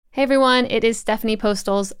Hey everyone, it is Stephanie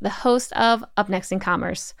Postles, the host of Up Next in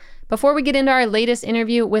Commerce. Before we get into our latest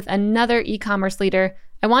interview with another e-commerce leader,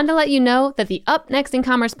 I wanted to let you know that the Up Next in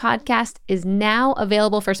Commerce podcast is now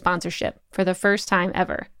available for sponsorship for the first time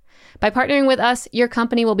ever. By partnering with us, your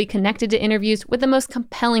company will be connected to interviews with the most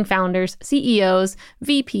compelling founders, CEOs,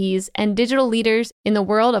 VPs, and digital leaders in the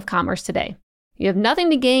world of commerce today. You have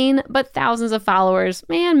nothing to gain but thousands of followers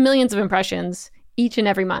and millions of impressions each and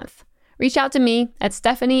every month. Reach out to me at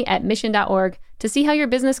stephanie@mission.org to see how your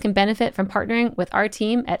business can benefit from partnering with our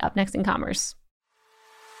team at Up Next in Commerce.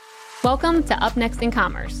 Welcome to Up Next in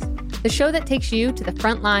Commerce, the show that takes you to the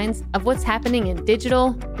front lines of what's happening in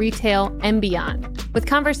digital, retail, and beyond, with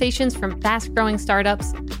conversations from fast-growing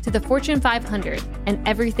startups to the Fortune 500 and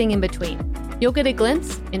everything in between. You'll get a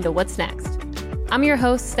glimpse into what's next. I'm your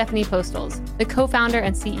host, Stephanie Postles, the co-founder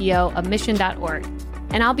and CEO of Mission.org,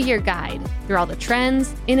 and I'll be your guide through all the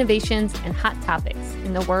trends, innovations, and hot topics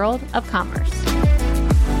in the world of commerce.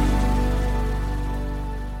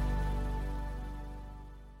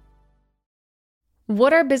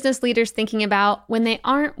 What are business leaders thinking about when they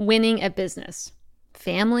aren't winning at business?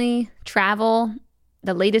 Family, travel,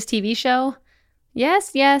 the latest TV show?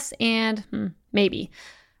 Yes, and maybe.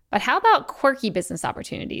 But how about quirky business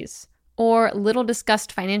opportunities? Or little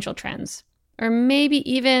discussed financial trends? Or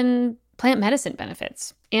maybe even plant medicine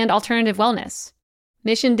benefits and alternative wellness?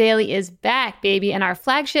 Mission Daily is back, baby, and our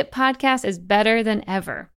flagship podcast is better than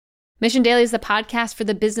ever. Mission Daily is the podcast for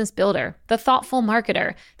the business builder, the thoughtful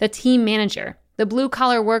marketer, the team manager, the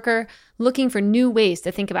blue-collar worker looking for new ways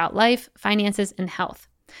to think about life, finances, and health.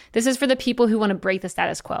 This is for the people who want to break the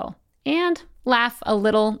status quo and laugh a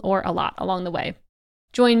little or a lot along the way.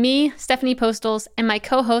 Join me, Stephanie Postles, and my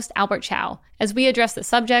co-host Albert Chow as we address the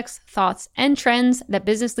subjects, thoughts, and trends that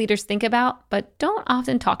business leaders think about but don't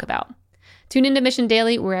often talk about. Tune into Mission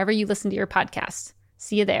Daily wherever you listen to your podcasts.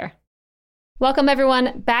 See you there. Welcome,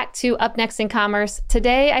 everyone, back to Up Next in Commerce.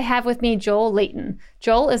 Today, I have with me Joel Layton.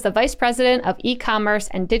 Joel is the Vice President of E-commerce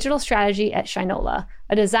and Digital Strategy at Shinola,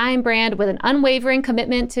 a design brand with an unwavering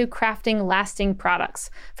commitment to crafting lasting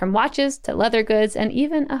products, from watches to leather goods and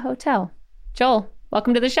even a hotel. Joel,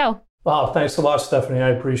 welcome to the show. Wow, thanks a lot, Stephanie. I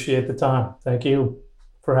appreciate the time. Thank you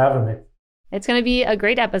for having me. It's going to be a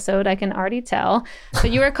great episode, I can already tell. So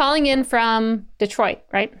you were calling in from Detroit,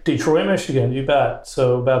 right? Detroit, Michigan, you bet.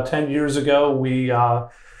 So about 10 years ago, we,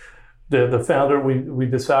 the founder, we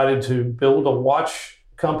decided to build a watch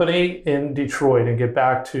company in Detroit and get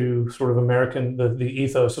back to sort of American, the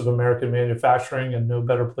ethos of American manufacturing, and no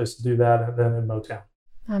better place to do that than in Motown.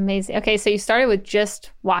 Amazing. Okay, so you started with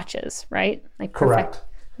just watches, right? Like perfect. Correct.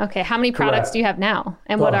 Okay, how many products do you have now,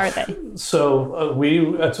 and what are they? So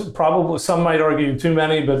it's probably, some might argue too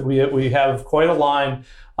many, but we have quite a line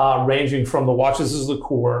ranging from the watches as the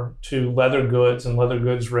core to leather goods, and leather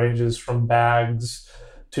goods ranges from bags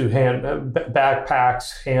to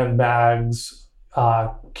backpacks, handbags,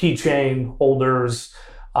 keychain holders,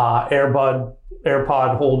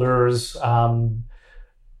 AirPod holders,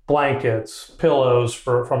 blankets, pillows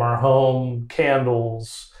from our home,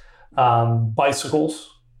 candles, bicycles,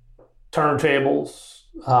 turntables,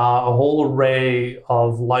 a whole array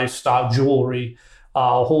of lifestyle jewelry,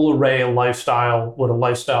 a whole array of lifestyle, what a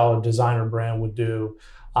lifestyle and designer brand would do,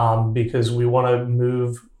 because we want to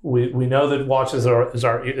move. We know that watches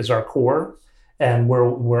is our core and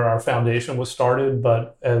where our foundation was started.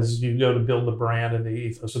 But as you go to build the brand and the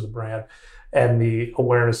ethos of the brand and the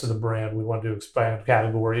awareness of the brand, we want to expand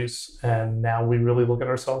categories. And now we really look at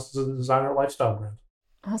ourselves as a designer lifestyle brand.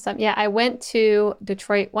 Awesome. Yeah, I went to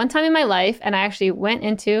Detroit one time in my life, and I actually went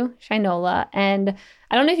into Shinola. And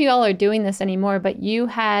I don't know if you all are doing this anymore, but you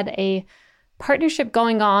had a partnership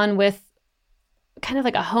going on with kind of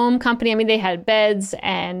like a home company. I mean, they had beds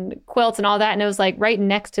and quilts and all that, and it was like right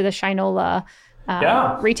next to the Shinola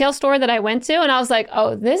retail store that I went to. And I was like,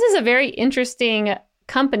 oh, this is a very interesting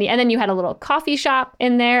company. And then you had a little coffee shop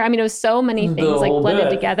in there. I mean, it was so many things like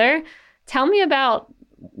blended together. Tell me about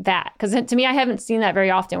that, because to me, I haven't seen that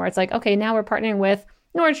very often, where it's like, okay, now we're partnering with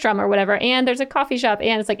Nordstrom or whatever, and there's a coffee shop,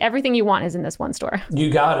 and it's like everything you want is in this one store.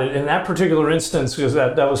 You got it. In that particular instance, because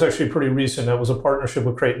that was actually pretty recent, that was a partnership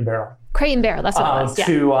with Crate & Barrel. Crate & Barrel, that's what it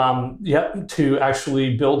was. To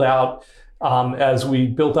actually build out, as we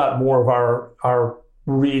built out more of our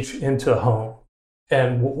reach into home.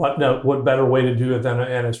 And what better way to do it than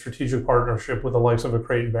a strategic partnership with the likes of a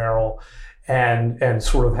Crate & Barrel, and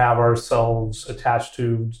sort of have ourselves attached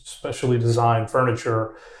to specially designed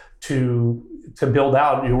furniture to build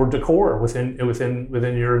out your decor within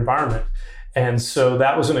your environment. And so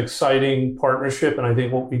that was an exciting partnership. And I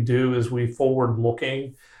think what we do is we forward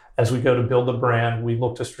looking as we go to build the brand. We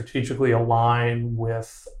look to strategically align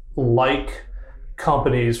with like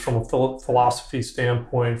companies from a philosophy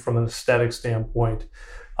standpoint, from an aesthetic standpoint,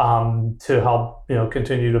 to help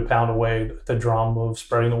continue to pound away the drum of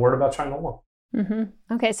spreading the word about China.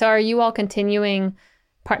 Mm-hmm. Okay, so are you all continuing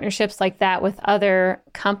partnerships like that with other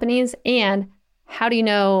companies? And how do you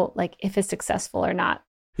know if it's successful or not?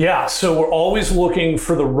 Yeah, so we're always looking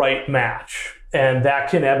for the right match, and that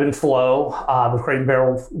can ebb and flow. The Crate and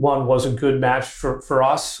Barrel one was a good match for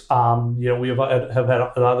us. We have had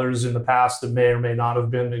others in the past that may or may not have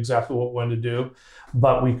been exactly what we wanted to do,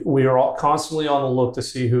 but we are all constantly on the look to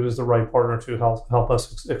see who is the right partner to help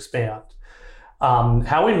us expand.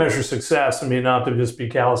 How we measure success, not to just be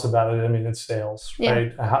callous about it, it's sales,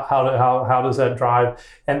 right? Yeah. How does that drive?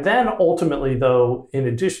 And then ultimately, though, in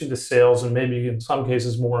addition to sales, and maybe in some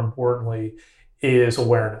cases more importantly, is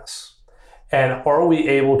awareness. And are we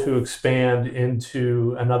able to expand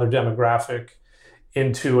into another demographic,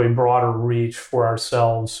 into a broader reach for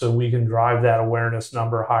ourselves so we can drive that awareness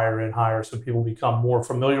number higher and higher so people become more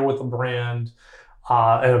familiar with the brand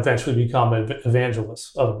and eventually become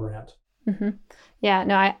evangelists of the brand? Mm-hmm. Yeah,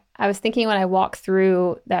 no, I was thinking when I walked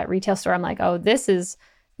through that retail store, I'm like, oh, this is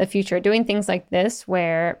the future. Doing things like this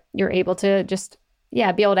where you're able to just, be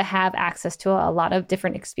able to have access to a lot of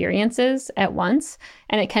different experiences at once.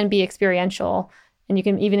 And it can be experiential. And you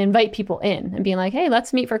can even invite people in and being like, hey,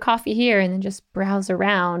 let's meet for coffee here, and then just browse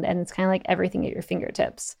around. And it's kind of like everything at your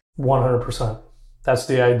fingertips. 100%. That's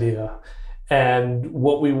the idea. And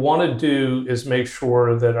what we want to do is make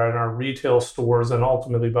sure that in our retail stores, and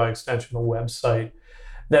ultimately by extension the website,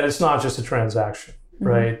 that it's not just a transaction, mm-hmm.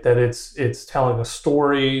 right? That it's telling a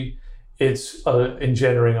story, it's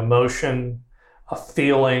engendering emotion, a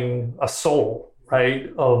feeling, a soul, right,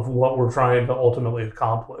 of what we're trying to ultimately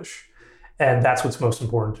accomplish. And that's what's most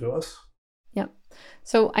important to us. Yep.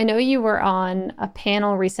 So I know you were on a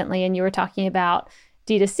panel recently and you were talking about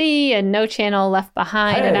D2C and no channel left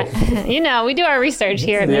behind. Hey. And we do our research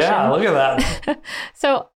here at Mission. Yeah, look at that.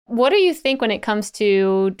 So what do you think when it comes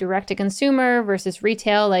to direct to consumer versus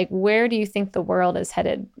retail? Where do you think the world is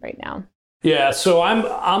headed right now? Yeah, so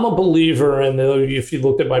I'm a believer, and if you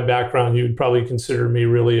looked at my background, you would probably consider me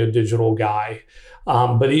really a digital guy.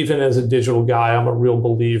 But even as a digital guy, I'm a real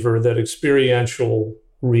believer that experiential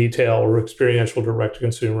retail or experiential direct to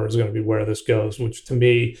consumer is going to be where this goes, which to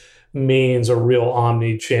me means a real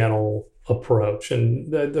omni-channel approach.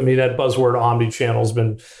 And that buzzword omni-channel has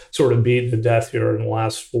been sort of beaten to death here in the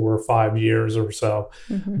last 4 or 5 years or so.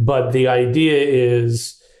 Mm-hmm. But the idea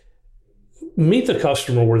is meet the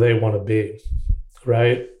customer where they want to be,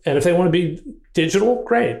 right? And if they want to be digital,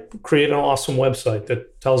 great. Create an awesome website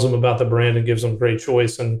that tells them about the brand and gives them great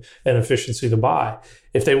choice and efficiency to buy.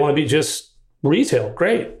 If they want to be just retail,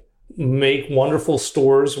 great. Make wonderful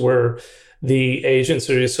stores where the agents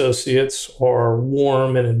or the associates are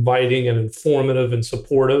warm and inviting and informative and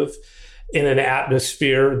supportive in an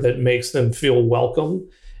atmosphere that makes them feel welcome.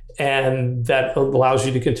 And that allows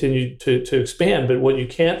you to continue to expand. But what you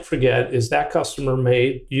can't forget is that customer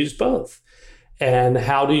may use both. And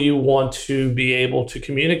how do you want to be able to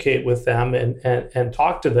communicate with them and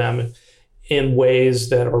talk to them in ways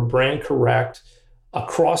that are brand correct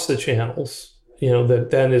across the channels? That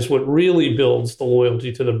then is what really builds the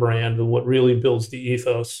loyalty to the brand and what really builds the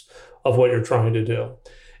ethos of what you're trying to do.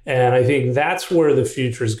 And I think that's where the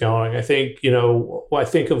future is going. I think, I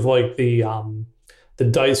think of the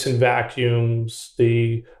Dyson vacuums,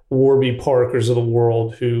 the Warby Parkers of the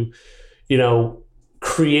world who,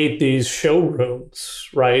 create these showrooms,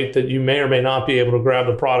 right? That you may or may not be able to grab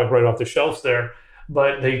the product right off the shelves there,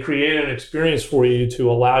 but they create an experience for you to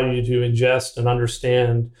allow you to ingest and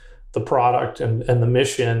understand the product and the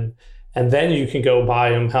mission. And then you can go buy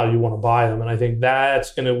them how you want to buy them. And I think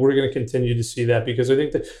we're going to continue to see that, because I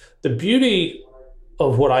think that the beauty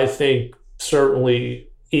of what I think certainly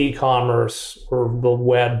e-commerce or the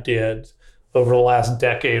web did over the last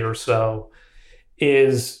decade or so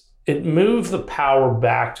is it moved the power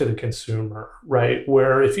back to the consumer, right?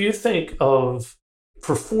 Where if you think of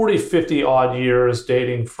for 40, 50 odd years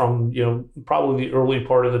dating from, probably the early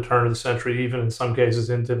part of the turn of the century, even in some cases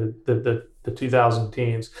into the 2000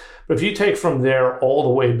 teens. But if you take from there all the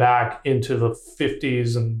way back into the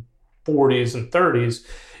 50s and 40s and 30s,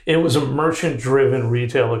 it was a merchant-driven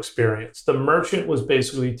retail experience. The merchant was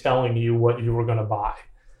basically telling you what you were going to buy,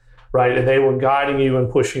 right? And they were guiding you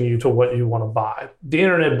and pushing you to what you want to buy. The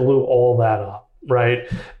internet blew all that up, right?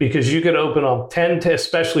 Because you could open up 10,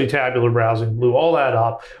 especially tabular browsing, blew all that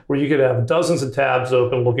up, where you could have dozens of tabs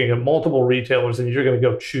open looking at multiple retailers, and you're going to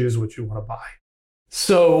go choose what you want to buy.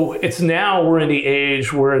 So we're in the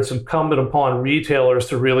age where it's incumbent upon retailers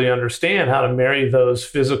to really understand how to marry those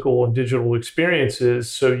physical and digital experiences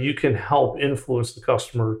so you can help influence the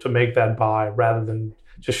customer to make that buy rather than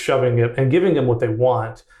just shoving it and giving them what they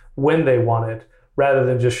want when they want it rather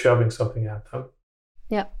than just shoving something at them.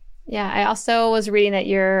 Yep. Yeah, I also was reading that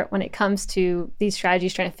when it comes to these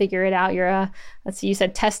strategies, trying to figure it out, you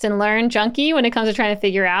said test and learn junkie when it comes to trying to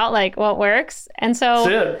figure out like what works. And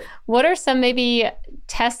so what are some maybe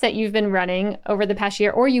tests that you've been running over the past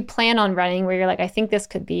year or you plan on running where you're like, I think this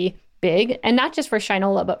could be big, and not just for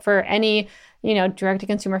Shinola, but for any,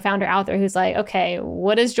 direct-to-consumer founder out there who's like, okay,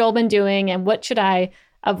 what has Joel been doing and what should I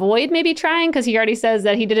avoid maybe trying? Because he already says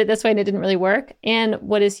that he did it this way and it didn't really work. And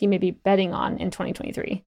what is he maybe betting on in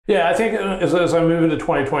 2023? Yeah, I think as I move into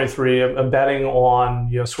 2023, I'm betting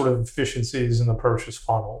on sort of efficiencies in the purchase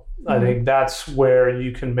funnel. Mm-hmm. I think that's where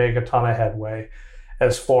you can make a ton of headway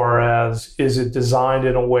as far as, is it designed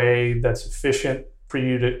in a way that's efficient for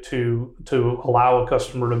you to allow a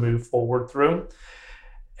customer to move forward through?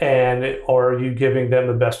 And are you giving them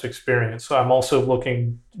the best experience? So I'm also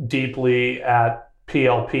looking deeply at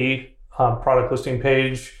PLP, product listing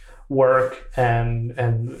page work, and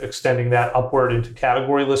extending that upward into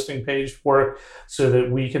category listing page work so that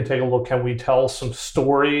we can take a look, can we tell some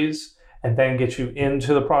stories and then get you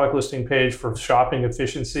into the product listing page for shopping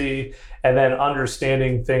efficiency, and then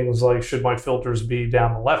understanding things like, should my filters be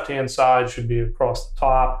down the left-hand side, should be across the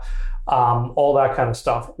top, all that kind of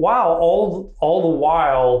stuff. While all the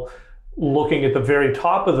while looking at the very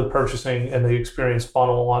top of the purchasing and the experience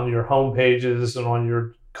funnel on your home pages and on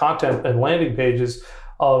your content and landing pages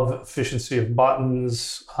of efficiency of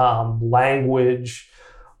buttons, language,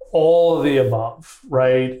 all of the above,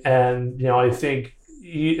 right? And I think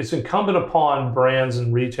it's incumbent upon brands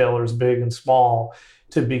and retailers, big and small,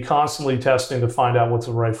 to be constantly testing to find out what's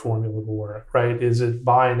the right formula to work, right? Is it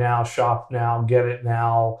buy now, shop now, get it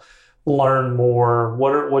now, learn more?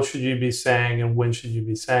 What should you be saying and when should you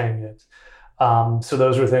be saying it? So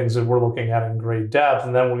those are things that we're looking at in great depth.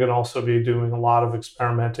 And then we're going to also be doing a lot of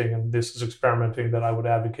experimenting, and this is experimenting that I would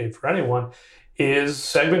advocate for anyone, is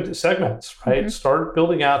segments, right? Mm-hmm. Start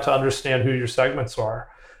building out to understand who your segments are,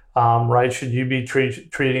 right? Should you be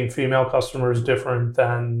treating female customers different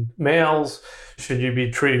than males? Should you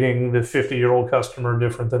be treating the 50-year-old customer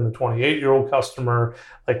different than the 28-year-old customer?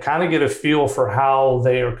 Like, kind of get a feel for how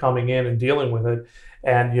they are coming in and dealing with it.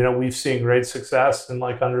 And, we've seen great success in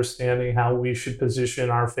understanding how we should position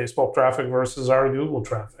our Facebook traffic versus our Google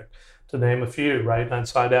traffic, to name a few, right? And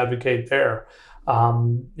so I'd advocate there.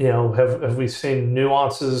 Have we seen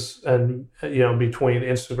nuances and, between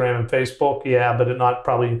Instagram and Facebook? Yeah, but not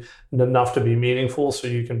probably enough to be meaningful. So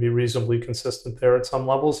you can be reasonably consistent there at some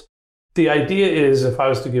levels. The idea is, if I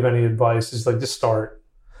was to give any advice, is just start,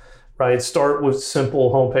 right? Start with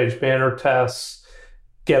simple homepage banner tests.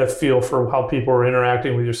 Get a feel for how people are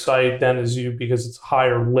interacting with your site. Then because it's a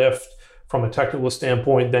higher lift from a technical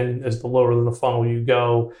standpoint, then as the lower in the funnel you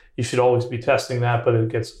go, you should always be testing that, but it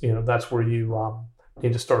gets, that's where you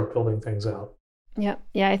need to start building things out. Yeah.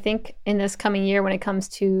 I think in this coming year, when it comes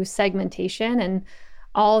to segmentation and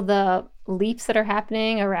all the leaps that are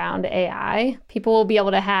happening around AI, people will be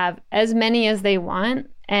able to have as many as they want,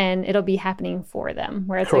 and it'll be happening for them.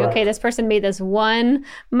 Where it's Correct. Like, okay, this person made this one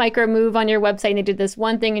micro move on your website and they did this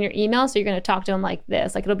one thing in your email, so you're going to talk to them like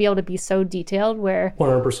this. Like, it'll be able to be so detailed where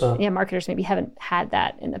 100%. Yeah, marketers maybe haven't had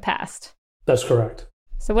that in the past. That's correct.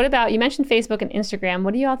 So what about, you mentioned Facebook and Instagram.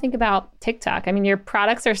 What do you all think about TikTok? I mean, your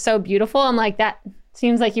products are so beautiful. I'm like, that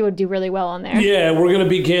seems like you would do really well on there. Yeah, we're going to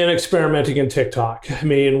begin experimenting in TikTok. I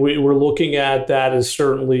mean, we're looking at that as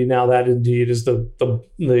certainly now that indeed is the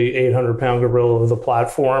 800-pound gorilla of the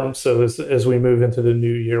platform. So as we move into the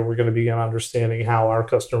new year, we're going to begin understanding how our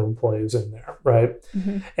customer plays in there, right?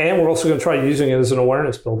 Mm-hmm. And we're also going to try using it as an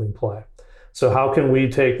awareness building play. So how can we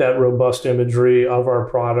take that robust imagery of our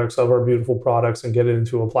products, of our beautiful products, and get it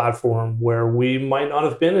into a platform where we might not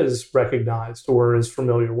have been as recognized or as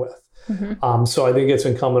familiar with? Mm-hmm. So I think it's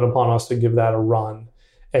incumbent upon us to give that a run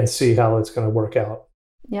and see how it's going to work out.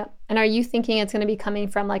 Yeah. And are you thinking it's going to be coming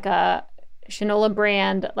from like a Shinola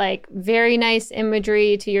brand, like very nice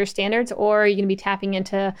imagery to your standards, or are you going to be tapping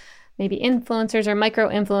into maybe influencers or micro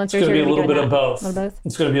influencers? It's going to be a little bit of both.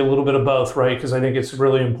 It's going to be a little bit of both, right? Because I think it's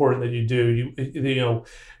really important that you do.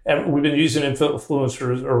 We've been using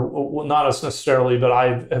influencers, or not us necessarily, but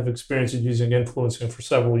I have experience in using influencing for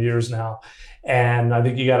several years now. And I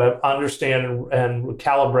think you got to understand and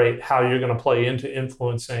calibrate how you're going to play into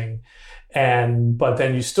influencing. But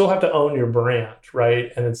then you still have to own your brand,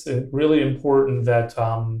 right? And it's really important that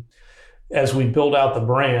as we build out the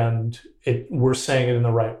brand, we're saying it in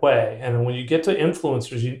the right way. And then when you get to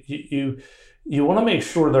influencers, you want to make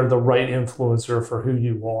sure they're the right influencer for who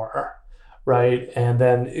you are, right? And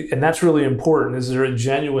that's really important. Is there a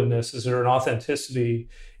genuineness? Is there an authenticity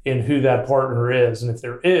in who that partner is? And if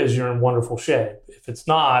there is, you're in wonderful shape. If it's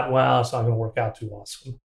not, well, it's not going to work out too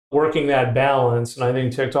awesome. Working that balance, and I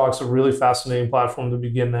think TikTok's a really fascinating platform to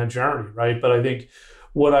begin that journey, right? But I think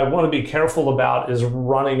what I want to be careful about is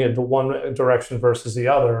running it to one direction versus the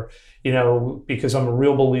other, because I'm a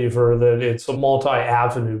real believer that it's a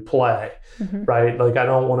multi-avenue play, right? Like I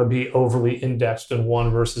don't want to be overly indexed in one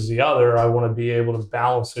versus the other. I want to be able to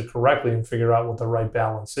balance it correctly and figure out what the right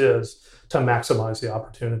balance is to maximize the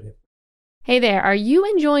opportunity. Hey there, are you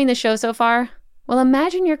enjoying the show so far? Well,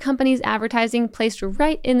 imagine your company's advertising placed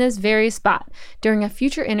right in this very spot during a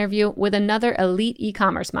future interview with another elite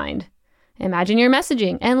e-commerce mind. Imagine your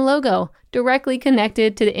messaging and logo directly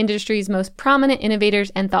connected to the industry's most prominent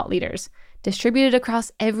innovators and thought leaders, distributed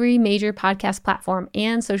across every major podcast platform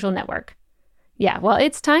and social network. Yeah, well,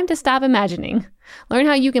 it's time to stop imagining. Learn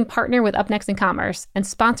how you can partner with UpNext in Commerce and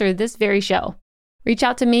sponsor this very show. Reach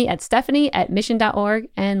out to me at Stephanie@mission.org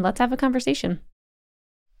and let's have a conversation.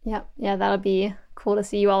 Yeah, that'll be cool to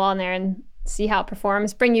see you all on there and see how it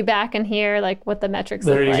performs, bring you back and hear like what the metrics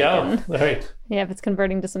look like. There you go. Right. Yeah, if it's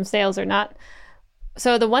converting to some sales or not.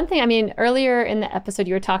 So the one thing, earlier in the episode,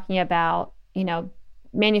 you were talking about,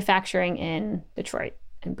 manufacturing in Detroit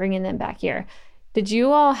and bringing them back here. Did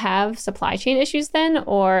you all have supply chain issues then?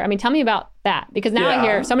 Or, tell me about that. Because now I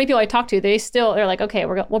hear so many people I talk to, they're like, okay,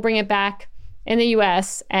 we'll bring it back in the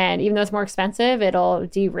US. And even though it's more expensive, it'll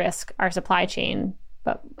de-risk our supply chain.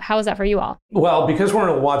 But how is that for you all? Well, because we're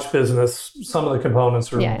in a watch business, some of the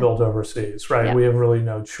components are built overseas, right? Yeah. We have really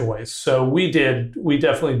no choice. So we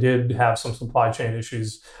definitely did have some supply chain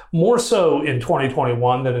issues, more so in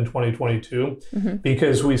 2021 than in 2022,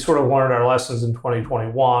 because we sort of learned our lessons in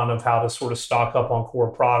 2021 of how to sort of stock up on core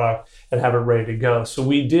product and have it ready to go. So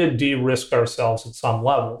we did de-risk ourselves at some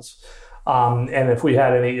levels. And if we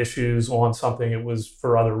had any issues on something, it was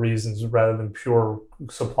for other reasons rather than pure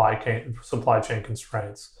supply chain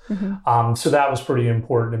constraints. So that was pretty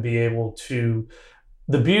important to be able to.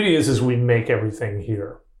 The beauty is we make everything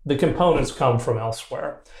here. The components come from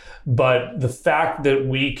elsewhere, but the fact that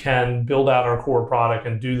we can build out our core product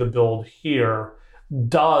and do the build here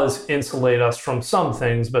does insulate us from some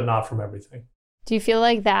things, but not from everything. Do you feel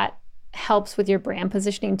like that helps with your brand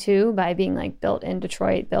positioning too, by being like built in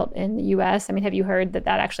Detroit, built in the US? Have you heard that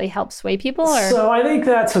actually helps sway people? Or? So I think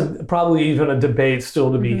that's probably even a debate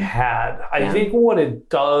still to be had. I think what it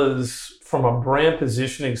does from a brand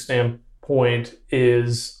positioning standpoint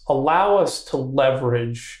is allow us to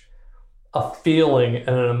leverage a feeling and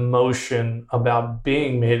an emotion about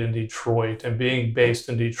being made in Detroit and being based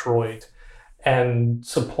in Detroit and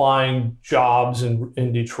supplying jobs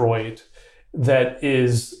in Detroit that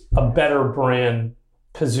is a better brand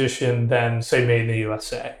position than, say, made in the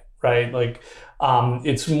USA, right? Like,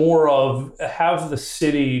 it's more of have the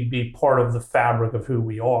city be part of the fabric of who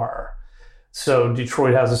we are. So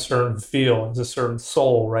Detroit has a certain feel, it's a certain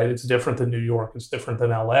soul, right? It's different than New York, it's different than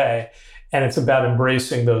LA. And it's about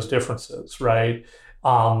embracing those differences, right?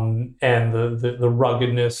 And the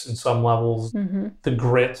ruggedness in some levels, the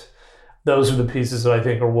grit. Those are the pieces that I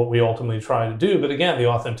think are what we ultimately try to do. But again, the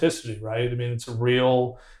authenticity, right?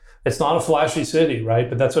 It's not a flashy city, right?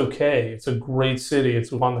 But that's okay. It's a great city.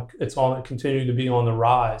 It's continuing to be on the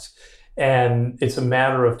rise. And it's a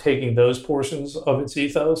matter of taking those portions of its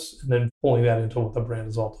ethos and then pulling that into what the brand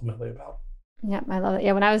is ultimately about. Yeah, I love it.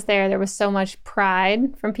 Yeah, when I was there was so much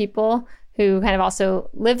pride from people who kind of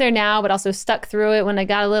also live there now, but also stuck through it when it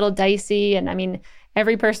got a little dicey. And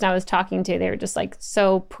every person I was talking to, they were just like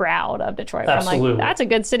so proud of Detroit. Absolutely. I'm like, that's a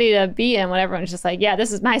good city to be in when everyone's just like, yeah,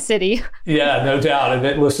 this is my city. Yeah, no doubt. And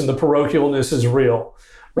then, listen, the parochialness is real,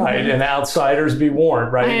 right? And outsiders be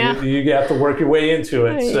warned, right? You have to work your way into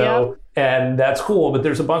it. So, and that's cool. But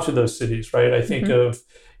there's a bunch of those cities, right? I think of,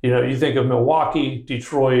 you think of Milwaukee,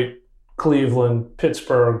 Detroit, Cleveland,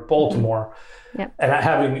 Pittsburgh, Baltimore. And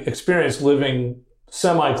having experienced living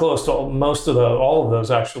semi-close to all of those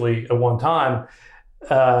actually at one time,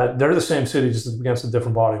 they're the same city just against a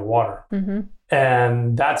different body of water.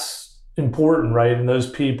 And that's important, right? And those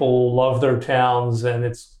people love their towns, and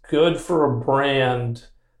it's good for a brand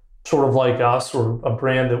sort of like us, or a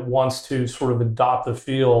brand that wants to sort of adopt the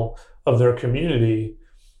feel of their community.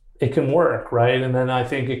 It can work, right? And then I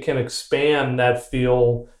think it can expand that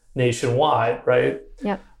feel nationwide, right?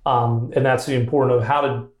 And that's the importance of how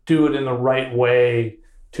to do it in the right way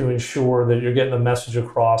to ensure that you're getting the message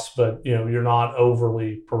across, but you're not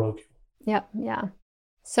overly parochial. Yeah.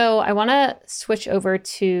 So I want to switch over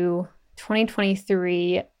to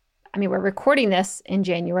 2023. I mean, we're recording this in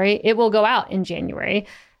January. It will go out in January.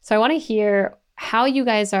 So I want to hear how you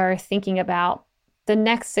guys are thinking about the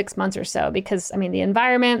next 6 months or so, because I mean, the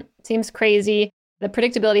environment seems crazy. The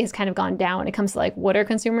predictability has kind of gone down when it comes to like, what are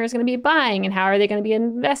consumers going to be buying and how are they going to be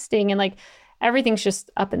investing? And like, everything's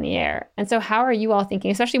just up in the air. And so how are you all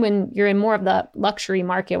thinking, especially when you're in more of the luxury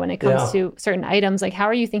market when it comes to certain items, like how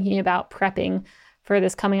are you thinking about prepping for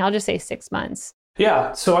this coming, I'll just say 6 months?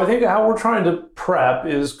 Yeah. So I think how we're trying to prep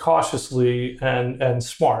is cautiously and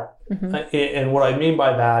smart. And what I mean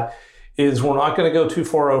by that is we're not going to go too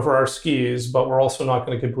far over our skis, but we're also not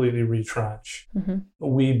going to completely retrench.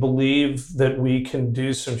 We believe that we can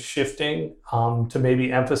do some shifting to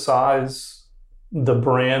maybe emphasize the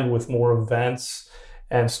brand with more events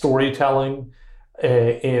and storytelling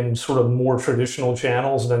in sort of more traditional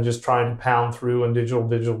channels than just trying to pound through in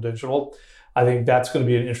digital. I think that's going to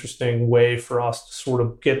be an interesting way for us to sort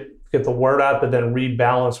of get the word out, but then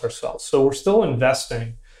rebalance ourselves. So we're still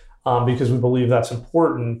investing because we believe that's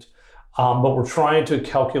important, but we're trying to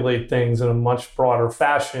calculate things in a much broader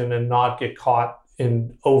fashion and not get caught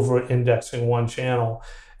in over-indexing one channel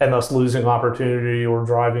and thus losing opportunity or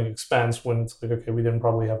driving expense when it's like, okay, we didn't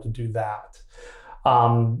probably have to do that.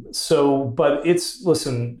 But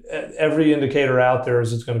listen, every indicator out there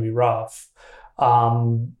is it's going to be rough.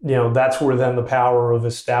 That's where then the power of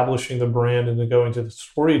establishing the brand and then going to the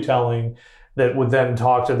storytelling that would then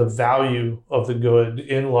talk to the value of the good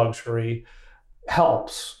in luxury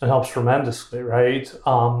helps. It helps tremendously, right?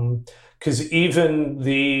 Because even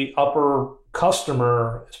the upper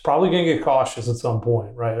customer is probably going to get cautious at some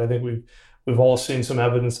point, right? I think we've all seen some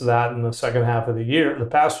evidence of that in the second half of the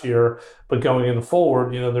past year, but going into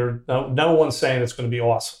forward, no one's saying it's going to be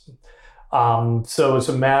awesome. So it's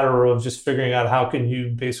a matter of just figuring out how can you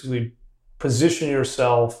basically position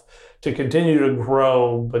yourself to continue to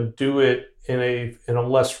grow, but do it in a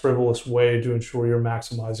less frivolous way to ensure you're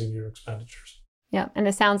maximizing your expenditures. Yeah, and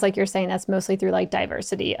it sounds like you're saying that's mostly through like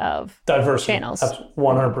diversity channels.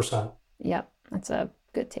 100%. Yep, that's a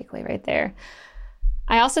good takeaway right there.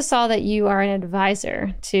 I also saw that you are an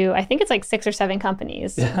advisor to, I think it's like 6 or 7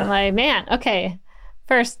 companies. Yeah. I'm like, man, okay.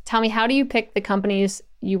 First, tell me, how do you pick the companies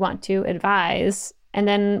you want to advise? And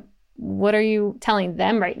then what are you telling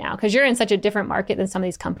them right now? Because you're in such a different market than some of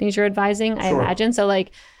these companies you're advising, I imagine. So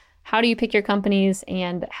like, how do you pick your companies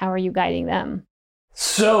and how are you guiding them?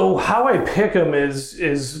 So how I pick them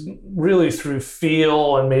is really through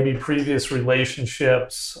feel and maybe previous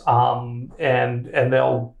relationships, and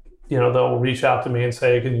they'll reach out to me and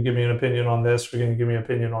say, can you give me an opinion on this or can you give me an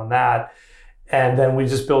opinion on that? And then we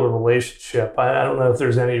just build a relationship. I don't know if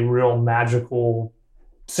there's any real magical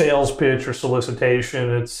sales pitch or solicitation.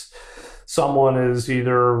 It's someone is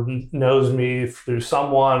either knows me through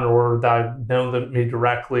someone or that know me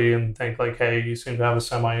directly and think like, hey, you seem to have a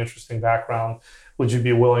semi-interesting background. Would you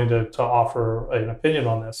be willing to offer an opinion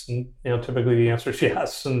on this? And, typically the answer is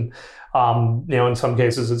yes. And, in some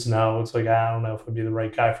cases it's no. It's like, I don't know if I'd be the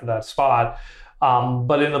right guy for that spot.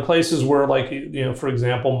 But in the places where like, for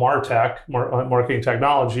example, MarTech, marketing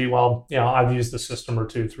technology, well, I've used the system or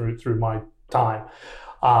two through my time.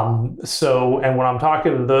 And when I'm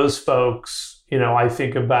talking to those folks, I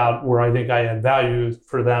think about where I think I add value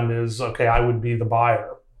for them is, okay, I would be the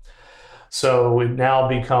buyer. So it now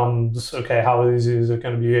becomes, okay, how easy is it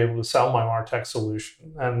going to be able to sell my MarTech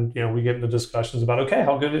solution? And, we get into discussions about, okay,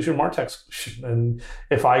 how good is your MarTech solution? And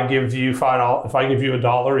if I give you $5,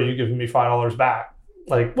 are you giving me $5 back?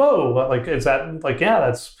 Like, whoa, like, is that like, yeah,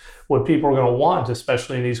 that's what people are going to want,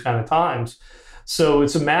 especially in these kind of times. So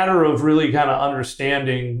it's a matter of really kind of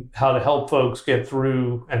understanding how to help folks get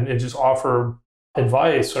through and just offer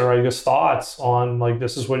advice or I guess thoughts on like,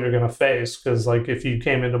 this is what you're going to face. Because like if you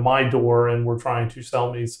came into my door and were trying to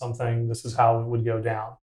sell me something, this is how it would go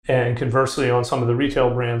down. And conversely, on some of the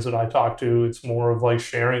retail brands that I talk to, it's more of like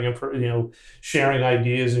sharing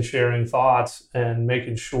ideas and sharing thoughts and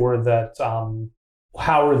making sure that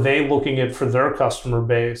how are they looking at for their customer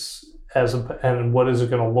base and what is it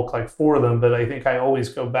going to look like for them. But I think I always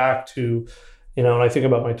go back to, and I think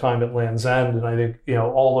about my time at Land's End, and I think,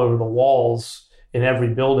 all over the walls in every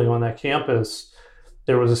building on that campus,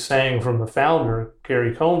 there was a saying from the founder,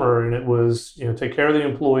 Gary Comer, and it was, take care of the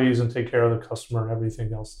employees and take care of the customer and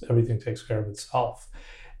everything takes care of itself.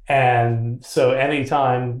 And so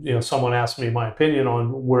anytime, someone asks me my opinion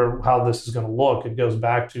on how this is going to look, it goes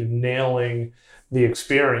back to nailing the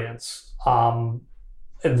experience, and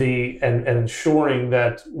ensuring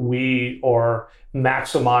that we are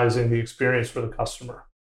maximizing the experience for the customer.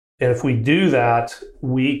 And if we do that,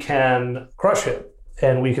 we can crush it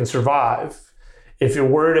and we can survive. If you're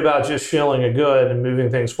worried about just shilling a good and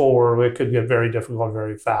moving things forward, it could get very difficult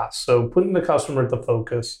very fast. So putting the customer at the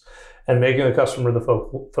focus and making the customer the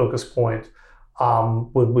focus point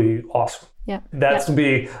would be awesome. Yeah, that's to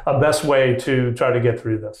be a best way to try to get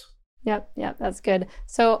through this. Yep, that's good.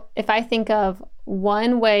 So if I think of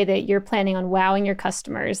one way that you're planning on wowing your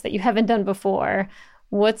customers that you haven't done before,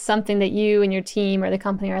 what's something that you and your team or the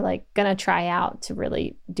company are like going to try out to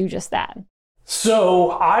really do just that?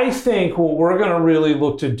 So I think what we're going to really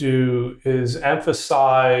look to do is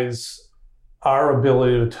emphasize our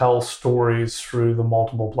ability to tell stories through the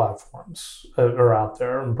multiple platforms that are out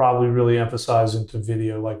there, and probably really emphasize into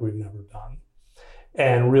video like we've never done.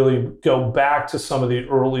 And really go back to some of the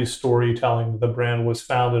early storytelling the brand was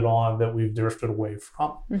founded on that we've drifted away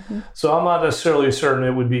from. Mm-hmm. So I'm not necessarily certain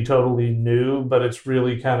it would be totally new, but it's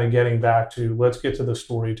really kind of getting back to, let's get to the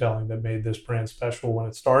storytelling that made this brand special when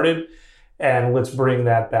it started. And let's bring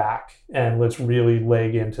that back and let's really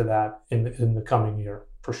leg into that in the coming year,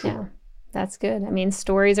 for sure. Yeah, that's good. I mean,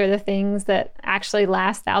 stories are the things that actually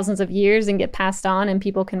last thousands of years and get passed on and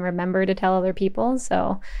people can remember to tell other people.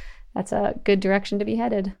 So that's a good direction to be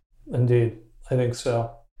headed. Indeed. I think so.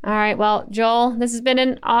 All right. Well, Joel, this has been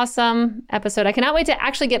an awesome episode. I cannot wait to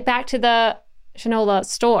actually get back to the Shinola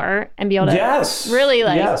store and be able to really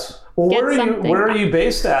Well, where are you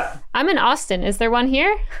based at? I'm in Austin. Is there one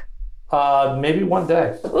here? Maybe one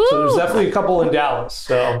day. Ooh. So there's definitely a couple in Dallas.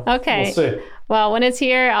 So okay. We'll see. Well, when it's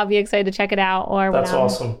here, I'll be excited to check it out, or when That's I'm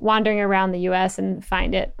awesome. wandering around the U.S. and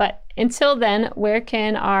find it. But until then, where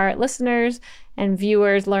can our listeners and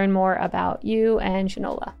viewers learn more about you and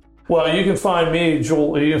Shinola? Well, you can find me,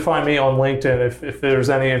 Joel. You can find me on LinkedIn if there's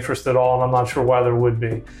any interest at all, and I'm not sure why there would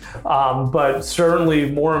be. But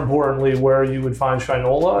certainly, more importantly, where you would find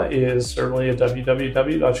Shinola is certainly at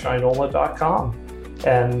www.shinola.com.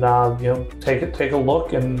 And take a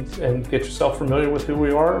look and get yourself familiar with who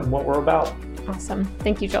we are and what we're about. Awesome.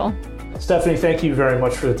 Thank you, Joel. Stephanie, thank you very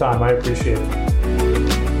much for the time. I appreciate it.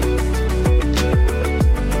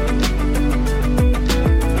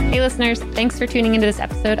 Hey listeners, thanks for tuning into this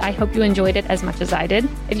episode. I hope you enjoyed it as much as I did.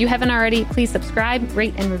 If you haven't already, please subscribe,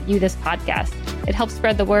 rate, and review this podcast. It helps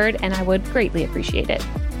spread the word, and I would greatly appreciate it.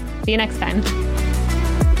 See you next time.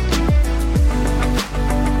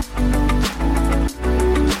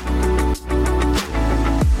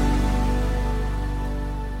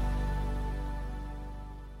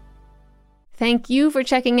 Thank you for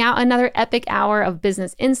checking out another epic hour of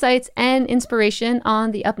business insights and inspiration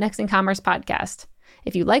on the Up Next in Commerce podcast.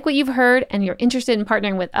 If you like what you've heard and you're interested in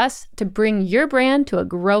partnering with us to bring your brand to a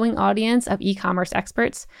growing audience of e-commerce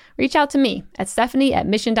experts, reach out to me at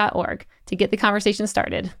stephanie@mission.org to get the conversation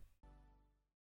started.